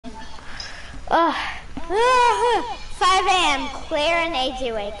Ugh. 5 a.m. Claire and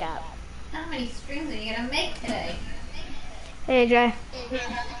AJ wake up. How many streams are you gonna make today? Hey, AJ.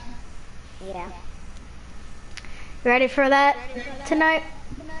 Yeah. You ready for that tonight?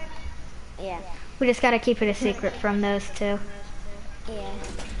 Yeah. We just gotta keep it a secret from those two. Yeah.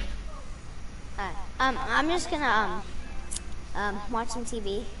 I'm just gonna watch some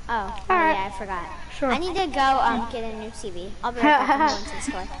TV. Oh, Alright. yeah, I forgot. Sure. I need to go get a new TV. I'll be right back. I'm going to the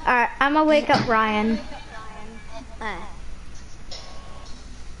store. Alright, I'm gonna wake up Ryan. Hey,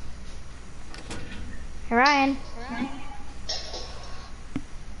 Ryan.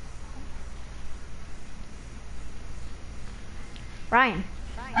 Ryan.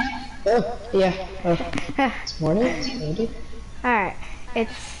 Oh, yeah. It's morning, maybe? Alright,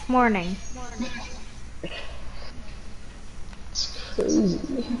 it's morning. It's crazy.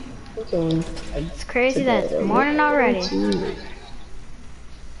 Okay. It's crazy that it's morning already.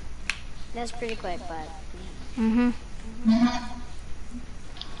 That's pretty quick, but... Mm-hmm.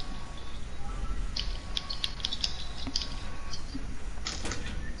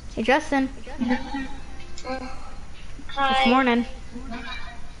 Hey, Justin. Hi. It's morning.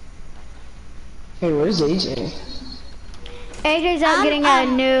 Hey, where's AJ? AJ's out getting a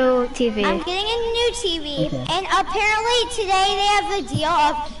new TV. I'm getting a new TV, Okay. and apparently today they have the deal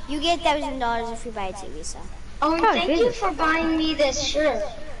of you get $1,000 if you buy a TV, so... Oh, and thank you Jesus. for buying me this shirt.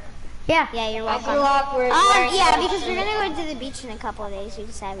 Yeah. Yeah, you're I feel welcome. awkward. Yeah, because we're gonna go to the beach in a couple of days. We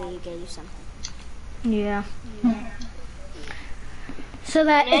decided we'd get you something. Yeah. So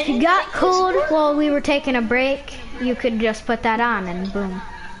that if you got cold while we were taking a break, you could just put that on and boom.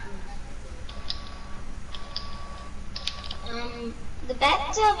 The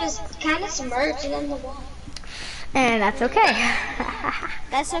bathtub is kind of submerged in the water. And that's okay.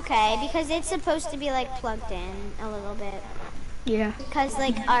 That's okay, because it's supposed to be like plugged in a little bit. Yeah. Because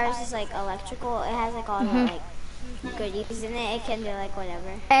like ours is like electrical, it has like all the like goodies in it. It can be like whatever.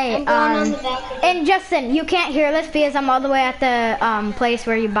 Hey, I'm going on the balcony. and Justin, you can't hear this because I'm all the way at the place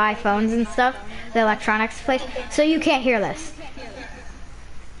where you buy phones and stuff, the electronics place, so you can't hear this.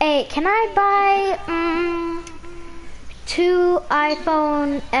 Hey, can I buy 2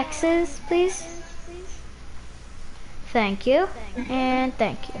 iPhone X's, please? Thank you, and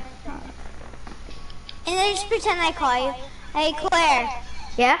thank you. And then just pretend I call you. Hey Claire,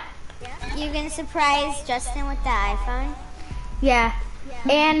 Yeah? you gonna surprise Justin with the iPhone? Yeah.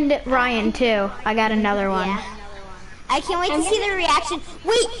 And Ryan too. I got another one. Yeah. I can't wait to see the reaction.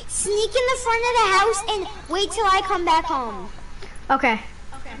 Wait, sneak in the front of the house and wait till I come back home. Okay.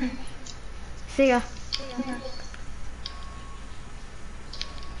 See ya.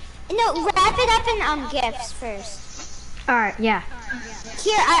 No, wrap it up in gifts first. Alright, yeah.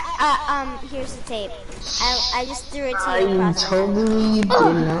 Here, here's the tape. I just threw it to you. I across the totally did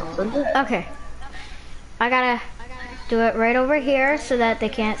not forget. Okay. I gotta do it right over here so that they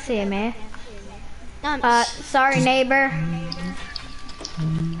can't see me. Sorry neighbor.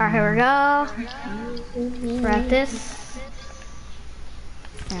 Alright, here we go. Wrap this.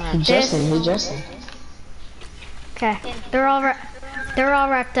 And wrap Hey, this. Justin, hey, Justin. Okay. They're all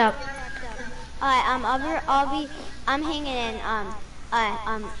wrapped up. I'm hanging in.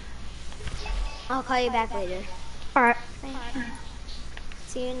 I'll call you back later. Alright.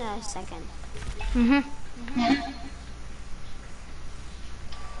 See you in a second. Mhm.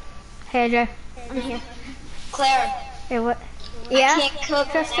 Hey AJ. I'm here. Claire, Hey, what? Yeah? I can't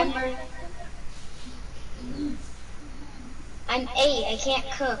cook. Justin? Remember? I'm 8. I can't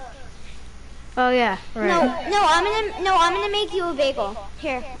cook. Oh yeah. Right. No, I'm gonna make you a bagel.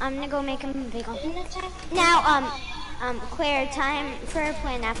 Here, I'm gonna go make him a bagel. Now, Claire, time for a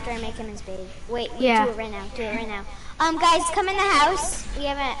plan after I make him his bagel. Wait, Yeah. do it right now. Do it right now. Guys, come in the house. We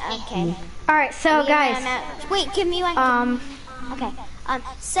haven't. Okay. All right. So We guys. haven't- Wait, give me one. Okay.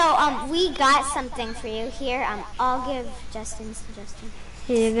 We got something for you here. I'll give Justin's to Justin.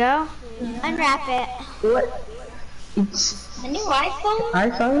 Here you go. Unwrap it. What? It's A new iPhone?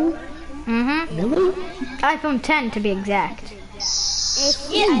 iPhone? Mhm. Really? iPhone 10 to be exact.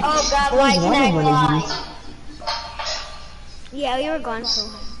 Yeah. Oh God, why did I lie? Yeah, we were gone for.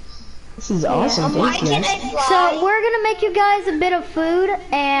 This is awesome, Why thank you. can't I fly? So we're gonna make you guys a bit of food,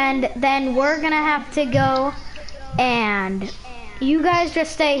 and then we're gonna have to go, and you guys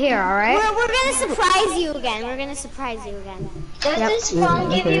just stay here, all right? We're gonna surprise you again. We're gonna surprise you again. Does Yep. this phone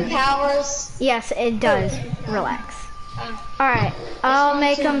give you powers? Yes, it does. Relax. All right. I'll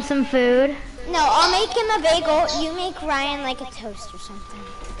make him some food. No, I'll make him a bagel. You make Ryan like a toast or something.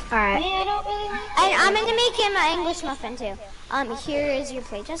 All right. I don't really like And I'm gonna make him an English muffin too. Here is your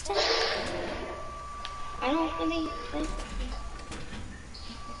plate, Justin. I don't really like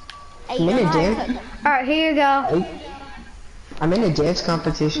I'm in a dance. Alright, here you go. I'm in a dance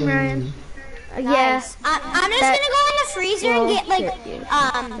competition. Ryan. Nice. I'm just gonna go in the freezer and get like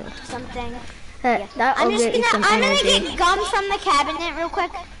something. I'm gonna get gum from the cabinet real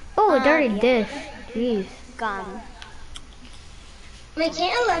quick. Oh, a dirty dish. Jeez. Gum. Wait,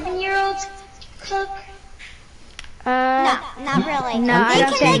 can't 11-year-olds cook? No, not really. No, I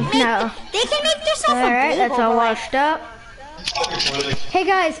don't think, no. They can make themselves a Alright, that's all bagel, washed up. Hey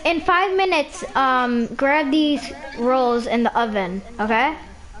guys, in 5 minutes, grab these rolls in the oven, okay?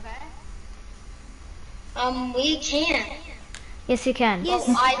 We can't. Yes, you can. Yes.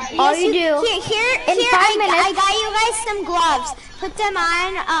 All you do, in 5 minutes, I got you guys some gloves. Put them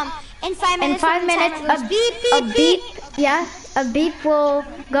on, in 5 minutes. In 5 minutes, a beep will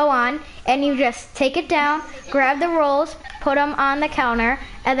go on, and you just take it down, grab the rolls, put them on the counter,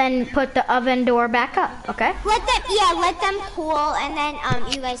 and then put the oven door back up, okay? Let them cool, and then,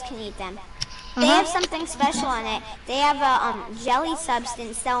 you guys can eat them. They have something special on it. They have a, jelly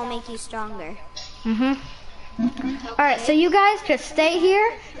substance that will make you stronger. Alright, so you guys just stay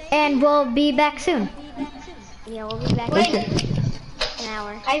here, and we'll be back soon. Yeah, we'll be back in an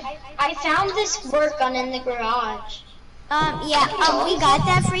hour. I found this work gun in the garage. We got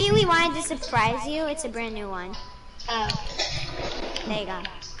that for you. We wanted to surprise you. It's a brand new one. Oh. There you go.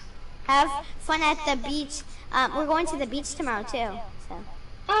 Have fun at the beach. We're going to the beach tomorrow too. So.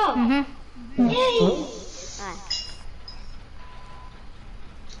 Oh. Yay.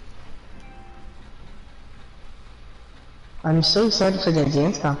 I'm so excited for the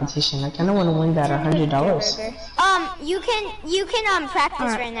dance competition. I kind of want to win that $100. You can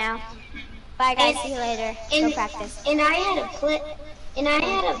practice right now. Bye guys. See you later. Go practice. And I had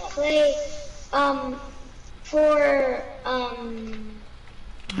a play. For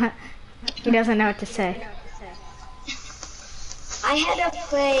He doesn't know what to say. I had a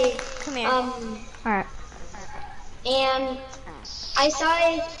play. Come here. Alright. And I saw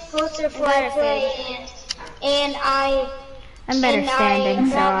a poster for a play, and I'm better standing,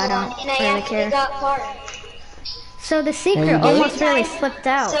 so I don't really care. So the secret almost really slipped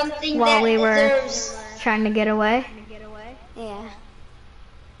out while we were trying to get away. Yeah.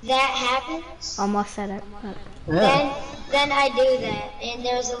 That happens. Almost said it. Yeah. Then I do that, and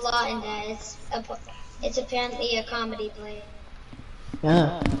there's a lot in that. It's apparently a comedy play.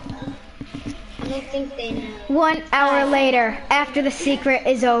 Yeah. I don't think they know. 1 hour later, after the secret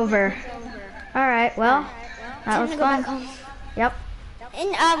is over. Alright, well, that was fun. Yep.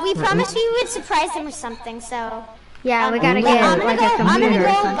 And we promised we would surprise them with something, so. Yeah, we gotta get like a computer or I'm gonna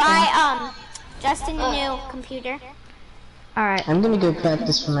go something. buy Justin a new computer. Alright. I'm gonna go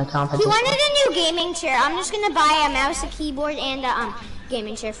practice for my He competition. wanted a new gaming chair. I'm just gonna buy a mouse, a keyboard, and a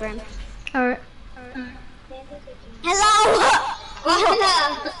gaming chair for him. Alright. Hello.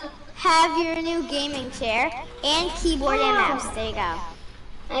 Have your new gaming chair and keyboard and mouse. There you go.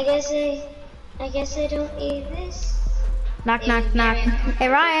 I guess I don't need this. Knock, knock, knock. Hey,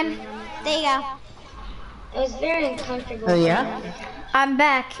 Ryan. There you go. It was very uncomfortable. Oh yeah? I'm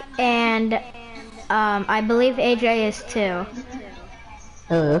back, and I believe AJ is too.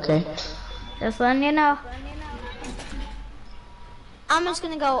 Oh, okay. Just letting you know. I'm just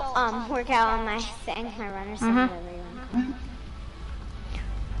gonna go work out on my thing, my runner.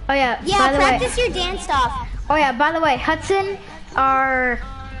 Oh yeah. Yeah, by the practice way, your dance stuff. Oh yeah. By the way, Hudson, our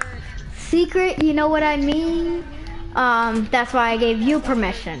secret. You know what I mean? That's why I gave you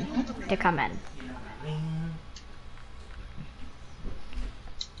permission to come in.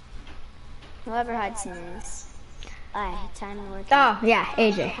 Whoever Hudson is. Alright, time to work out. Oh yeah,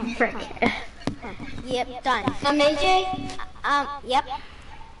 AJ. Frick. Yep, done. AJ? Yep.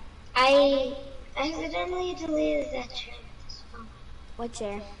 I accidentally deleted that chair. What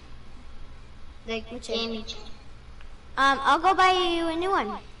chair? The gaming chair. I'll go buy you a new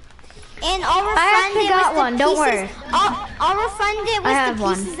one. And I'll refund I actually got one, don't worry. I'll refund it with the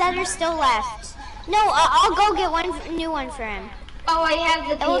pieces that are still left. No, I'll go get one new one for him. Oh, I have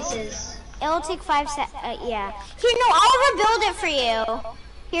the pieces. It'll take 5 seconds. Yeah. Here, no, I'll rebuild it for you.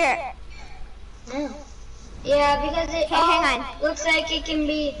 Here. Yeah, because it hang on. looks like it can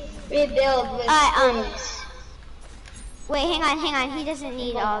be rebuilt with screws. Wait, hang on. He doesn't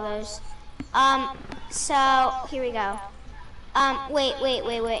need all those. So here we go. Wait.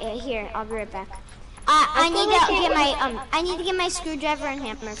 Here, I'll be right back. I need to get my screwdriver and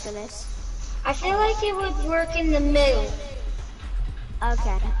hammer for this. I feel like it would work in the middle.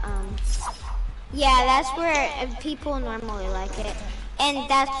 Okay. Yeah, that's where people normally like it, and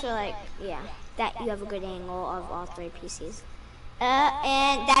that's where, like, yeah, that you have a good angle of all 3 pieces.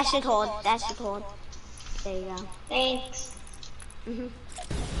 And that should hold. There you go. Thanks.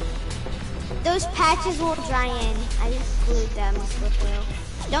 those patches will dry in. I just glued them with glue.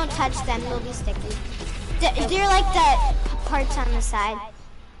 Don't touch them, they'll be sticky. They're like the parts on the side.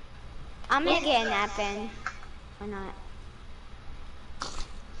 I'm gonna get a nap in. Or not.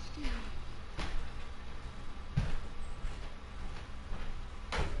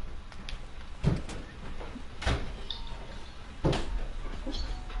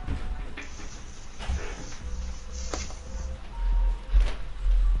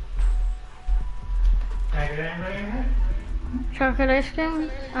 Chocolate ice cream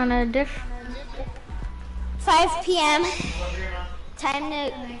on a dish. 5 p.m. Time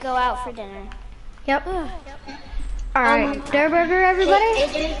to go out for dinner. Yep. Alright, Dare Burger, everybody?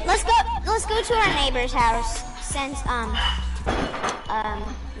 Let's go to our neighbor's house since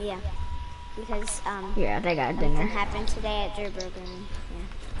yeah. Because Yeah, they got something dinner. happened today at Dare Burger.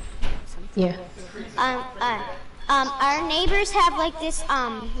 Yeah. Our neighbors have like this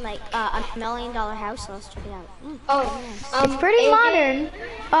like $1 million house, so let's check it out. Oh, It's pretty modern.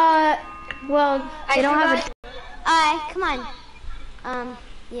 Well, they don't have a... Come on.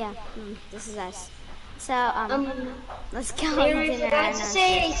 Yeah, this is us. So, let's go I to dinner. forgot to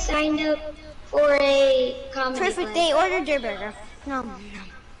say I signed up for a comedy Perfect. club. They ordered Dare Burger. No.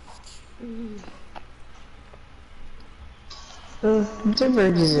 The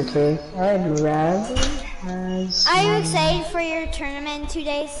burger's okay. I'd rather have Are you excited for your tournament in 2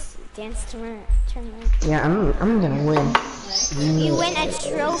 days? Dance tournament. Yeah, I'm gonna win. You win a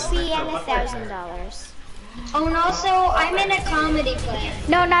trophy and $1,000. Oh, and also, I'm in a comedy play.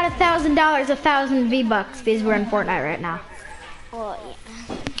 No, not $1,000, 1,000 V-Bucks. These were in Fortnite right now. Well, yeah.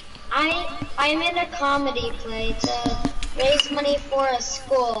 I'm in a comedy play to raise money for a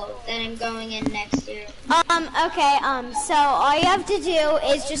school that I'm going in next year. Okay, so all you have to do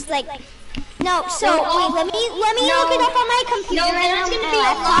is just like, no, so wait, let me look it up on my computer. No, there's and on gonna my be a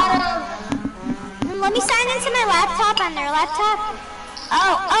laptop. lot of... Let me sign into my laptop on their laptop.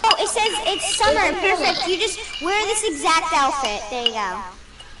 Oh, it says it's summer. Perfect. You just wear this exact outfit. There you go.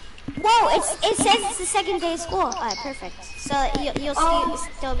 Whoa, it says it's the second day of school. Alright, perfect. So you'll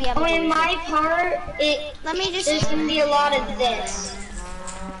still be able to in use my it. part, there's gonna be a lot of this.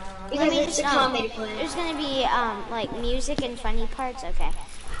 Because it's a comedy play. There's gonna be like music and funny parts. Okay.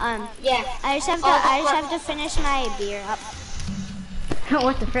 Yeah. I just have to finish my beer up.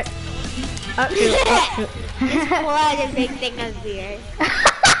 What the frick? Up to. What a big thing of beer.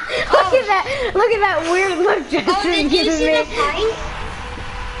 Look at that weird look Justin Did you gives see me. the fight?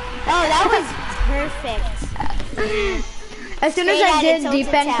 Oh, that was perfect. As soon as Straight I at did its own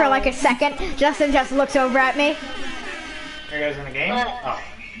deep end for like a tower. second, Justin just looks over at me. Are you guys in the game? Oh.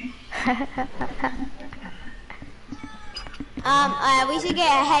 We should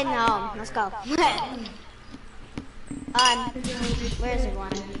get heading home. Let's go. Where's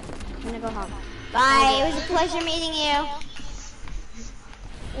everyone? I'm gonna go home. Bye. It was a pleasure meeting you.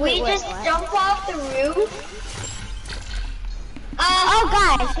 We Wait, just what? jump off the roof. Oh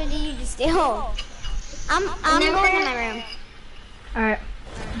guys, what did you just do? I'm going to my room. Alright.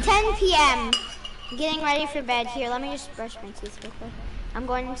 10 p.m. Getting ready for bed. Here, let me just brush my teeth real quick. I'm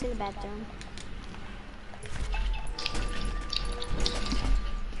going into the bedroom.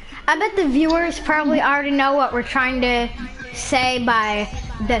 I bet the viewers probably already know what we're trying to say by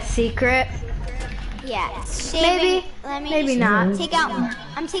the secret. Yeah, Maybe, Let me maybe just not.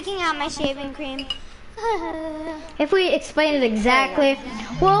 I'm taking out my shaving cream. If we explain it exactly,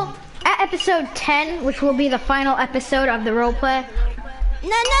 well, at episode 10, which will be the final episode of the roleplay.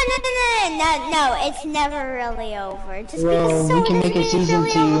 No, it's never really over. Just Well, because we can make a season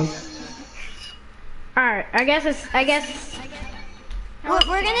 2. Alright, I guess We're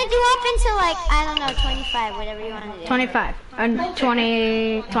gonna do up until like, I don't know, 25, whatever you want to do. 25 and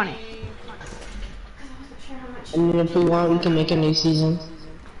 20. And if we want, we can make a new season.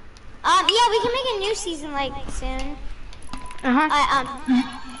 Yeah, we can make a new season like soon.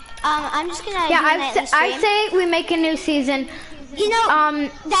 I'm just gonna do a nightly stream. I say we make a new season. You know,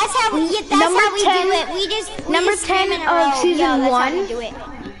 that's how we do it. We just number stream 10 in a of row. season Yo, that's 1. How we do it.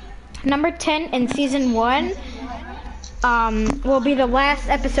 Number 10 in season 1 will be the last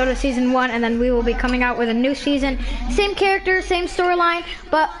episode of season 1, and then we will be coming out with a new season. Same character, same storyline,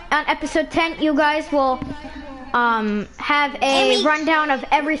 but on episode 10, you guys will have a rundown of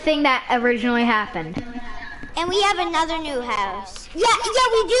everything that originally happened. And we have another new house. Yeah,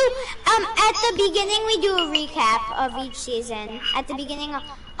 we do. At the beginning, we do a recap of each season. At the beginning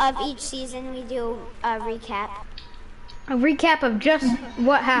of each season, we do a recap. A recap of just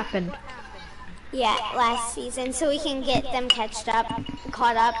what happened. Yeah, last season, so we can get them caught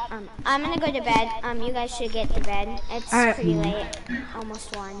up. I'm gonna go to bed. You guys should get to bed. It's All right. pretty late,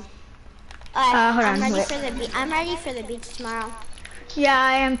 almost 1. Hold I'm on, ready wait. for the beach. I'm ready for the beach tomorrow. Yeah,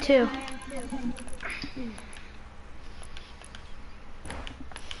 I am too.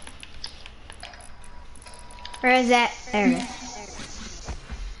 Where is that? There it is.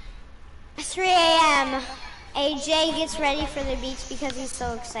 3 a.m. AJ gets ready for the beach because he's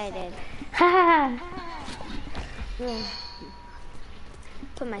so excited. Haha.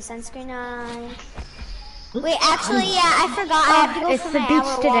 Put my sunscreen on. Wait, actually, yeah, I forgot. I have to go it's for the my beach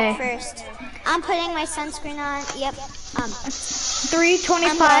hour today. walk first. I'm putting my sunscreen on. Yep.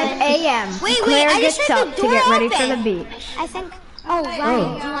 3:25 a.m. Wait, Claire I gets just heard up the to door get ready for open. the beach. I think. Oh,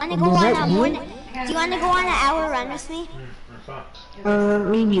 Ryan, do you want to go on a morning? Do you want to go on an hour run with me?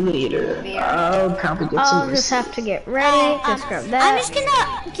 Maybe later. I'll probably get some I'll just have to get ready. Just grab that. I'm just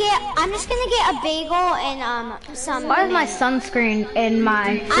gonna get a bagel and some. Why is my sunscreen in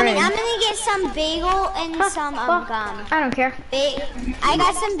my fridge? I'm gonna get some bagel and some Well, gum. I don't care. I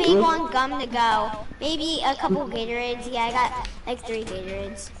got some bagel and gum to go. Maybe a couple Gatorades. Yeah, I got like 3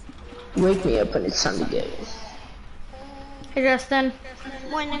 Gatorades. Wake me up when it's time to get it. Hey, Justin.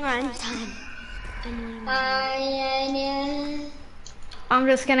 Morning run time. I'm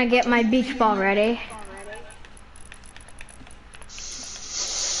just gonna get my beach ball ready.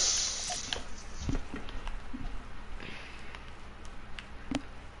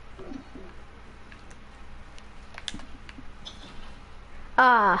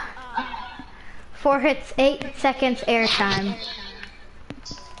 Ah. 4 hits, 8 seconds airtime.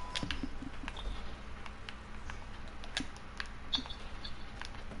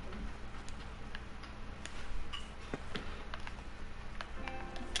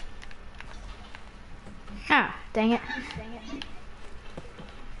 Ah, dang it.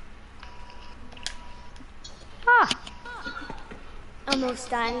 Ah. Almost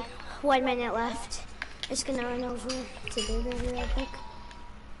done. 1 minute left. Just gonna run over to Baby real quick.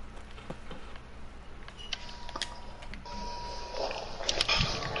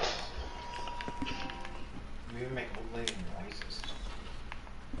 We make living noises.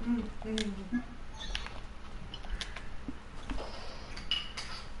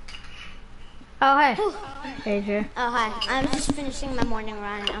 Oh, hey. AJ. Oh, hi. I'm just finishing my morning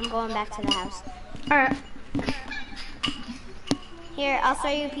run. I'm going back to the house. Alright. Here, I'll throw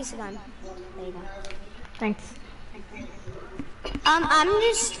you a piece of gum. There you go. Thanks. I'm going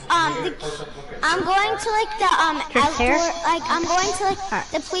to like the Just here? outdoor, like I'm going to like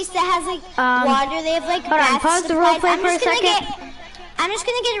the place that has like water. They have like hold on, bath pause the supplies. roleplay for a second. I'm just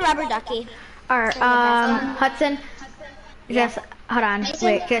gonna get a rubber ducky. Alright, Hudson. Just, hold on.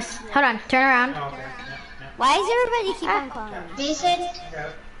 Wait, just, hold on. Turn around. Why does everybody keep on calling me? Mason,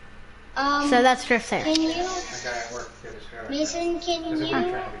 So that's just there. can you, Mason, can you,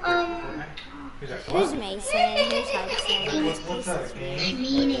 Who's Mason? Who's Hudson? What's up, I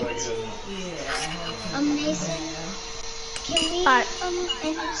mean it. Mason, can we,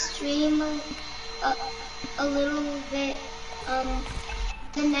 stream a little bit,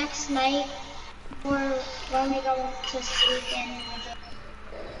 the next night, or when we go to sleep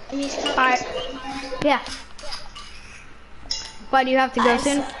and you start Alright. Yeah. Why do you have to go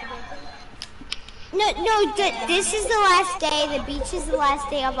soon? No, this is the last day. The beach is the last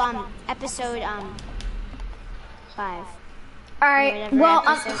day of episode 5. Alright, Whatever well,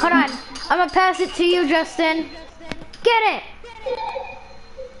 episode. hold on. I'm gonna pass it to you, Justin. Get it!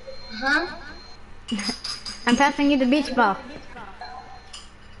 Huh? I'm passing you the beach ball.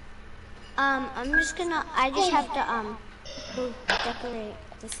 I just have to go decorate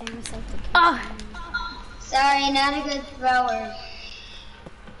the same as like the Oh, Sorry, not a good thrower.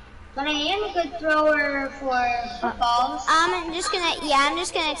 But I am a good thrower for footballs. I'm just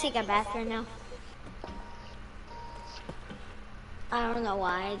gonna take a bath right now. I don't know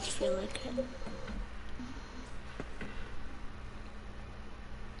why, I just feel like it.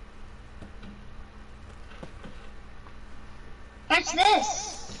 Catch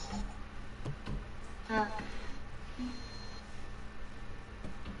this.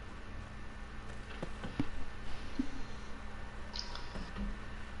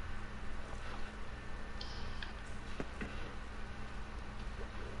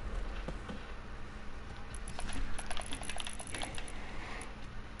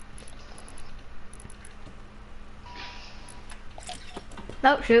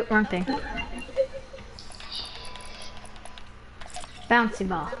 no, shoot, wrong thing. Bouncy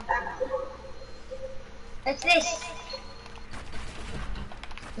ball. What's this?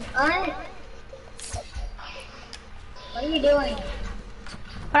 What are you doing?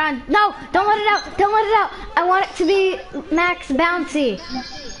 Hold on. No, don't let it out. Don't let it out. I want it to be max bouncy.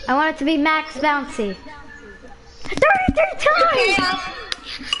 I want it to be max bouncy. 33 times!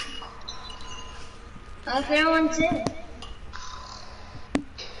 I found one too.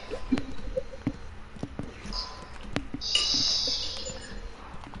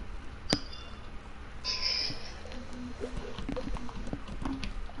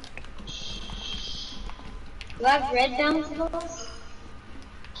 Do I have red bounce balls?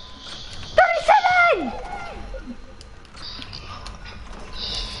 37!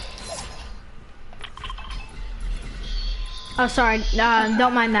 Oh, sorry.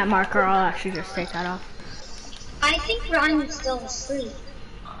 Don't mind that marker. I'll actually just take that off. I think Ryan's still asleep.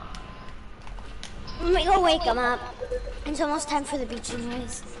 Let me go wake him up. It's almost time for the beach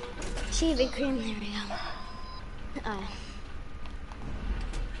anyways. Shaving cream, there we go.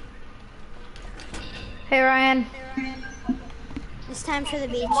 Hey, Ryan. It's time for the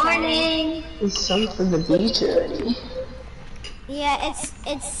beach. Morning. It's time for the beach already. Yeah,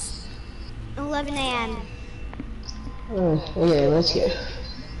 it's 11 a.m. Okay, let's go.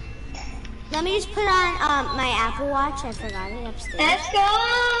 Let me just put on my Apple Watch. I forgot it upstairs. Let's go.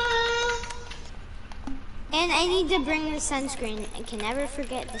 And I need to bring the sunscreen. I can never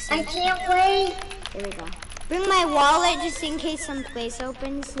forget the I sunscreen. can't wait. There we go. Bring my wallet just in case some place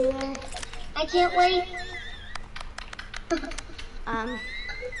opens here. I can't wait.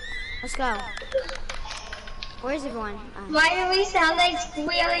 Let's go. Where's everyone? Why do we sound like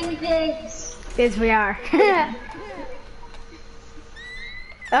squealing pigs? Yes, we are.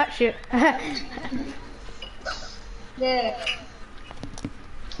 Oh, shoot. There.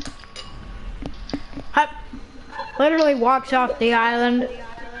 Hup. Literally walks off the island.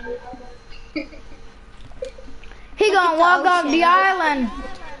 He gonna walk off the island.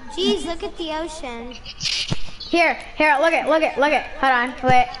 Jeez, look at the ocean. Here, look it. Hold on,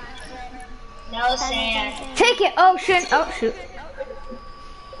 wait. No sand. Take it, ocean. Oh, shoot.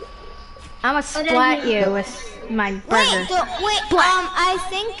 I'ma splat you with my burger. I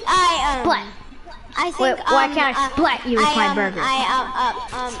think Splat. Wait, why can't I splat you with my burger?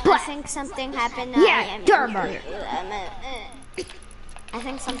 I think something happened. Yeah, your burger. I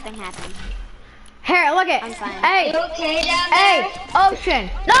think something happened. Here, look it. I'm fine. Hey, You okay down hey, there? ocean.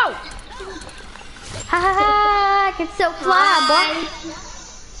 No! Ha ha ha, I can still fly, boy.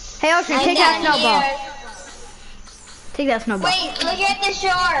 Hey, ocean, take that down snowball. here. Take that snowball. Wait, look at the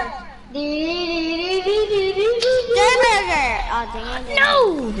shore. Burger. Oh, dang it.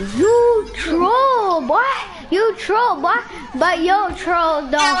 No, you troll, boy. You troll, boy. But your troll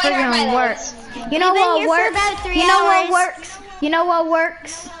don't Ow, I hurt my freaking work. legs. You know We've been what here for works? about 3 You know what hours. works? You know what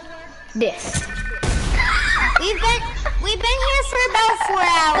works? This. We've been here for about 4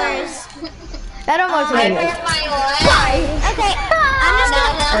 hours. That almost I made it. hurt my legs. Okay, I'm just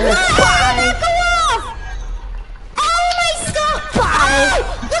gonna go off. Oh my god!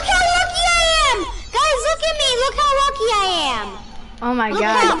 Oh, look how lucky I am, guys! Look at me! Look how lucky I am. Oh my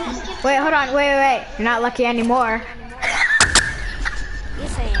god. Wait, hold on. Wait. You're not lucky anymore.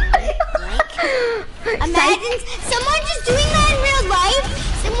 Yes, I am. Imagine someone just doing that in real life.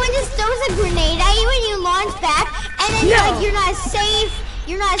 Someone just throws a grenade at you and you launch back, and then you're like, you're not safe.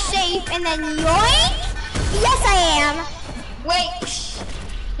 You're not safe, and then yoink! Yes, I am. Wait,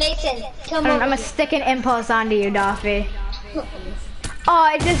 Nathan, come I'm over. gonna stick an impulse onto you, Doffy. Oh,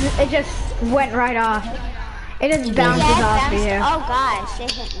 it just went right off. It just bounces off of you. Oh gosh,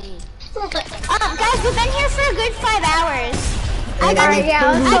 it hit me. Guys, we've been here for a good 5 hours. I got Alright,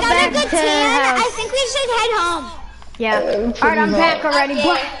 yeah, let's go a back good to the tan. house. I think we should head home. Yeah. Alright, I'm back already. Okay.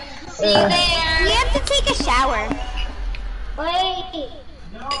 Boy. See you there. We have to take a shower. Wait.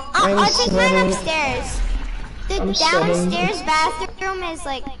 I'll take mine upstairs. The I'm downstairs bathroom is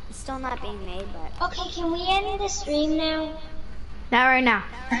like still not being made, but Okay, can we end the stream now? Not right now.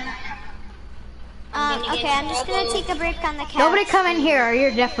 okay, I'm just gonna take a break on the couch. Nobody come in here or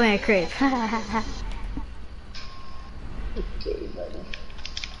you're definitely a creep.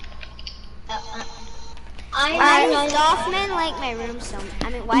 Why does Dolphman like my room so much? I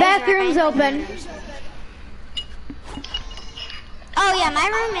mean, why Bathroom's is Ryan open. like my room so much? Oh yeah, my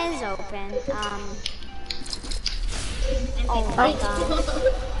room is open. Oh my god.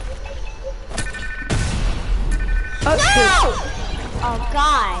 Oh, shoot. No! Oh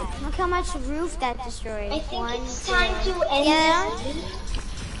god. Look how much roof that destroyed. I think One, it's time two. to end Yeah? this.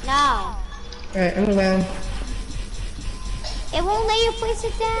 No. Alright, I'm down. It won't let you place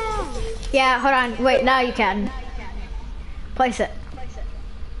it down. Yeah, hold on. Wait, now you can. Place it.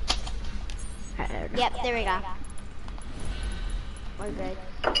 Alright, there we go. Yep, there we go. We're good.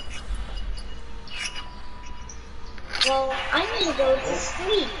 Well, I'm gonna go to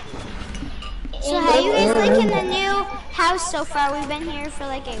sleep. So how you guys liking the new house so far? We've been here for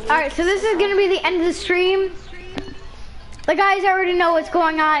like a week. Alright, so this is gonna be the end of the stream. The guys already know what's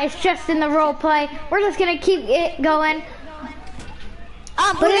going on. It's just in the role play. We're just gonna keep it going.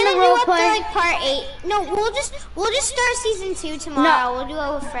 We're But in gonna the do role up to play- like part 8. No, we'll just start season 2 tomorrow. We'll do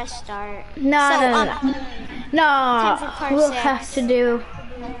a fresh start. No, So, no. time for part We'll 6. have to do.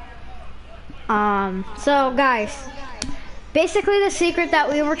 So guys, basically the secret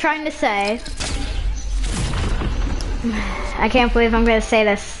that we were trying to say. I can't believe I'm gonna say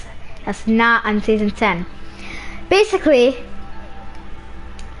this. That's not on season 10. Basically,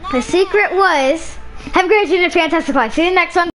 the secret was have a great day and a fantastic life. See you next one.